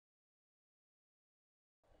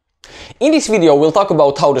In this video we'll talk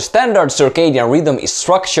about how the standard circadian rhythm is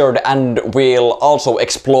structured, and we'll also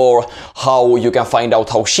explore how you can find out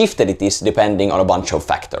how shifted it is depending on a bunch of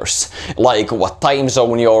factors, like what time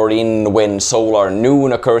zone you're in, when solar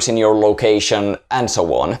noon occurs in your location, and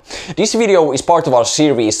so on. This video is part of our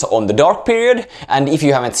series on the dark period, and if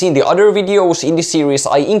you haven't seen the other videos in this series,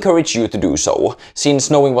 I encourage you to do so, since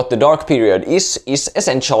knowing what the dark period is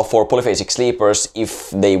essential for polyphasic sleepers if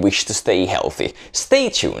they wish to stay healthy. Stay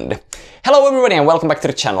tuned! Hello everybody and welcome back to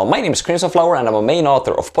the channel. My name is Crimson Flower and I'm a main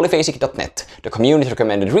author of Polyphasic.net, the community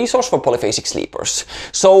recommended resource for polyphasic sleepers.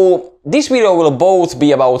 So this video will both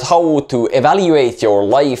be about how to evaluate your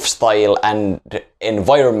lifestyle and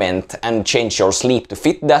environment and change your sleep to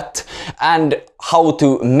fit that, and how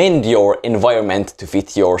to mend your environment to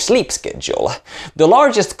fit your sleep schedule. The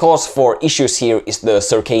largest cause for issues here is the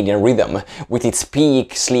circadian rhythm, with its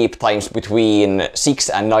peak sleep times between 6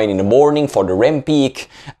 and 9 in the morning for the REM peak,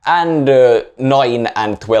 and 9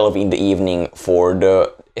 and 12 in the evening for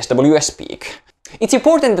the SWS peak. It's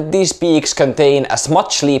important that these peaks contain as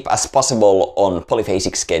much sleep as possible on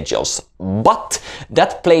polyphasic schedules, but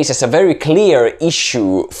that places a very clear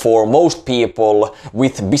issue for most people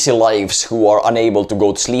with busy lives who are unable to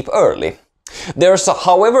go to sleep early. There's,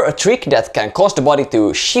 however, a trick that can cause the body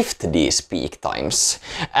to shift these peak times,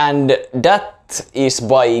 and that is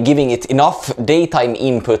by giving it enough daytime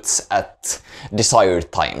inputs at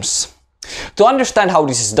desired times. To understand how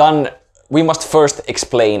this is done, we must first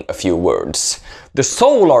explain a few words. The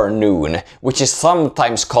solar noon, which is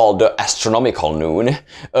sometimes called the astronomical noon,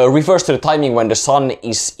 refers to the timing when the sun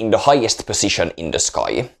is in the highest position in the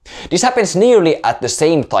sky. This happens nearly at the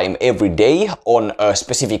same time every day on a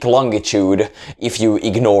specific longitude if you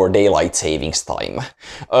ignore daylight savings time,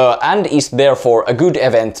 and is therefore a good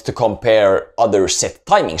event to compare other set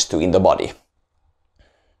timings to in the body.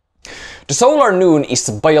 The solar noon is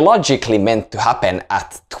biologically meant to happen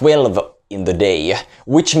at 12 in the day,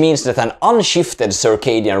 which means that an unshifted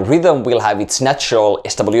circadian rhythm will have its natural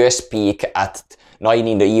SWS peak at 9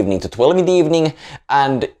 in the evening to 12 in the evening,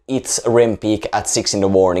 and its REM peak at 6 in the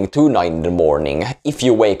morning to 9 in the morning if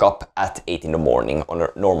you wake up at 8 in the morning on a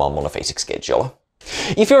normal monophasic schedule.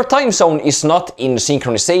 If your time zone is not in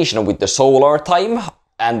synchronization with the solar time,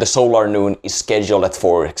 and the solar noon is scheduled at,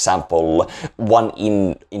 for example, 1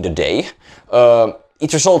 in the day,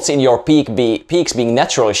 it results in your peaks being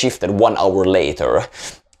naturally shifted 1 hour later.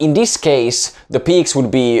 In this case, the peaks would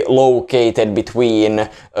be located between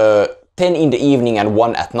 10 in the evening and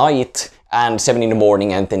 1 at night, and 7 in the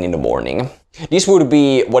morning and 10 in the morning. This would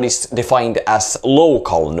be what is defined as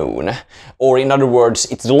local noon, or in other words,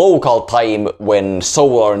 it's the local time when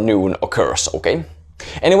solar noon occurs, okay?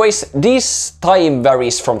 Anyways, this time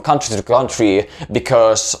varies from country to country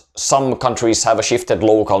because some countries have a shifted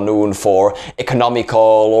local noon for economical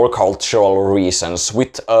or cultural reasons,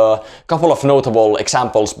 with a couple of notable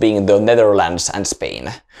examples being the Netherlands and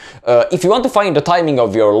Spain. If you want to find the timing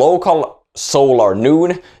of your local solar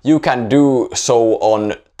noon, you can do so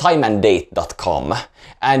on timeanddate.com,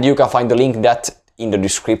 and you can find the link that in the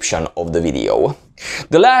description of the video.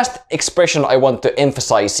 The last expression I want to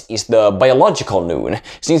emphasize is the biological noon,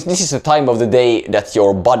 since this is the time of the day that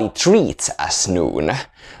your body treats as noon.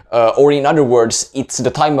 Or in other words, it's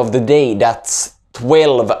the time of the day that's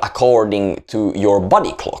 12 according to your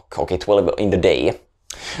body clock, okay, 12 in the day.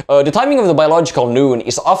 The timing of the biological noon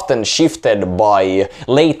is often shifted by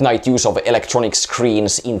late night use of electronic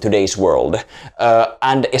screens in today's world,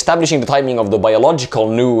 and establishing the timing of the biological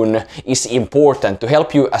noon is important to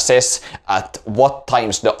help you assess at what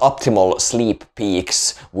times the optimal sleep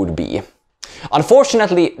peaks would be.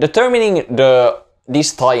 Unfortunately, determining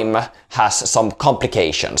this time has some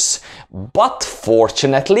complications, but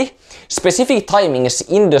fortunately, specific timings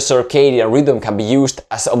in the circadian rhythm can be used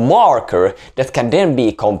as a marker that can then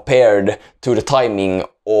be compared to the timing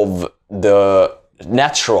of the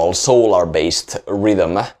natural solar-based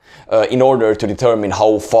rhythm in order to determine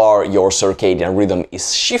how far your circadian rhythm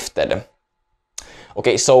is shifted.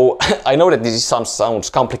 Okay, so I know that this sounds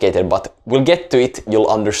complicated, but we'll get to it, you'll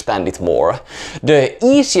understand it more. The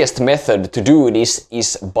easiest method to do this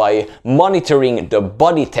is by monitoring the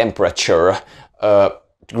body temperature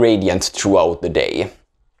gradient throughout the day.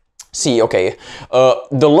 See, okay,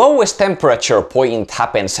 the lowest temperature point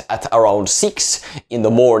happens at around 6 in the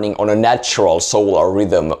morning on a natural solar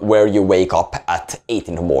rhythm where you wake up at 8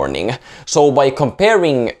 in the morning. So by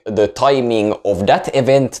comparing the timing of that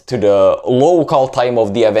event to the local time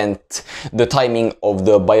of the event, the timing of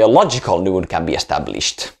the biological noon can be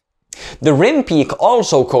established. The REM peak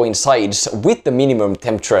also coincides with the minimum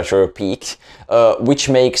temperature peak, which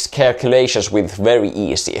makes calculations with very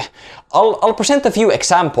easy. I'll present a few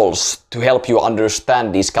examples to help you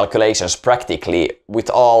understand these calculations practically, with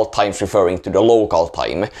all times referring to the local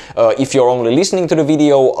time. If you're only listening to the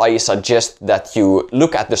video, I suggest that you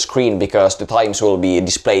look at the screen because the times will be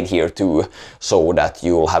displayed here too, so that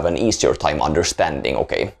you'll have an easier time understanding,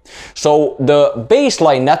 okay? So the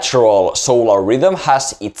baseline natural solar rhythm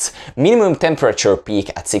has its minimum temperature peak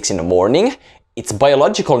at 6 in the morning, its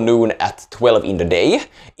biological noon at 12 in the day,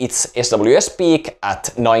 its SWS peak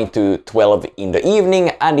at 9 to 12 in the evening,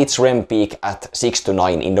 and its REM peak at 6 to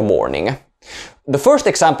 9 in the morning. The first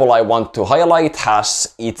example I want to highlight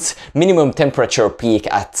has its minimum temperature peak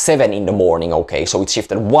at 7 in the morning, okay, so it's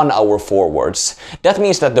shifted 1 hour forwards. That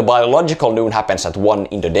means that the biological noon happens at 1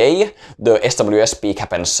 in the day, the SWS peak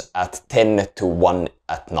happens at 10 to 1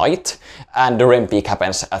 at night, and the REM peak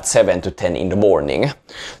happens at 7 to 10 in the morning.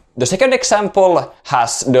 The second example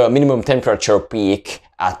has the minimum temperature peak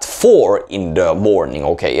at 4 in the morning,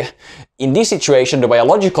 okay? In this situation, the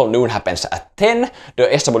biological noon happens at 10, the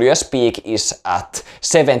SWS peak is at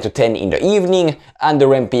 7 to 10 in the evening, and the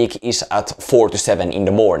REM peak is at 4 to 7 in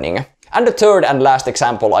the morning. And the third and last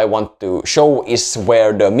example I want to show is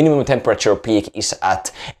where the minimum temperature peak is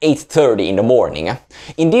at 8:30 in the morning.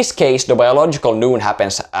 In this case, the biological noon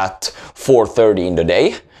happens at 4:30 in the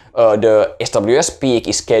day. The SWS peak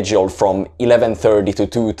is scheduled from 11:30 to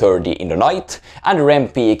 2:30 in the night, and the REM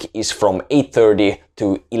peak is from 8:30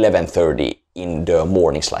 to 11:30 in the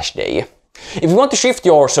morning/day. If you want to shift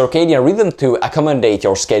your circadian rhythm to accommodate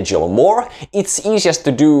your schedule more, it's easiest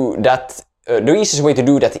to do that. The easiest way to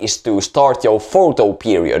do that is to start your photo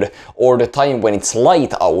period, or the time when it's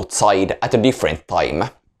light outside, at a different time.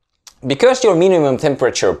 Because your minimum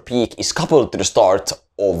temperature peak is coupled to the start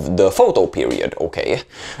of the photo period, okay,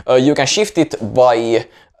 you can shift it by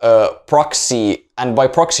proxy, and by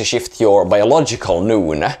proxy shift your biological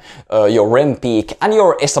noon, your REM peak and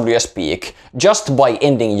your SWS peak just by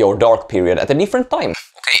ending your dark period at a different time.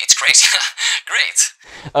 Okay, it's crazy. Great.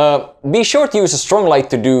 Be sure to use a strong light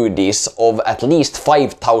to do this of at least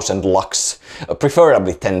 5000 lux,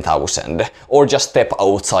 preferably 10,000, or just step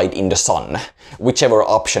outside in the sun, whichever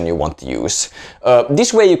option you want to use.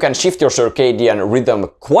 This way you can shift your circadian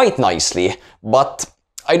rhythm quite nicely, but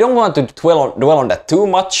I don't want to dwell on that too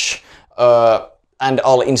much, and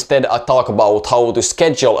I'll instead talk about how to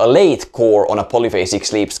schedule a late core on a polyphasic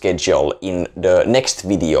sleep schedule in the next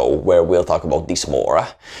video, where we'll talk about this more.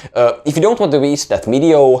 If you don't want to miss that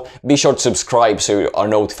video, be sure to subscribe so you are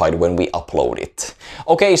notified when we upload it.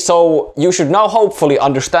 Okay, so you should now hopefully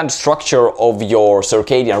understand the structure of your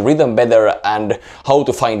circadian rhythm better and how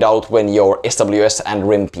to find out when your SWS and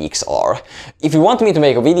REM peaks are. If you want me to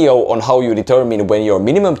make a video on how you determine when your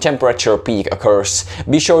minimum temperature peak occurs,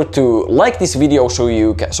 be sure to like this video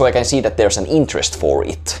so I can see that there's an interest for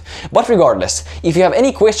it. But regardless, if you have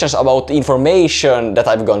any questions about the information that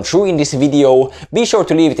I've gone through in this video, be sure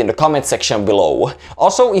to leave it in the comment section below.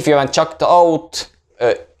 Also, if you haven't checked it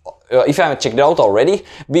out already,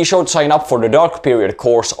 be sure to sign up for the Dark Period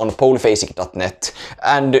course on polyphasic.net,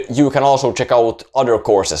 and you can also check out other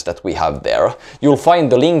courses that we have there. You'll find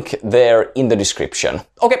the link there in the description.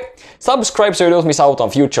 Okay, subscribe so you don't miss out on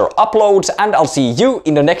future uploads, and I'll see you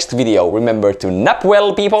in the next video. Remember to nap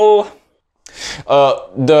well, people!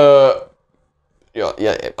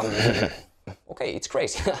 Okay, it's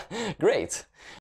crazy. Great.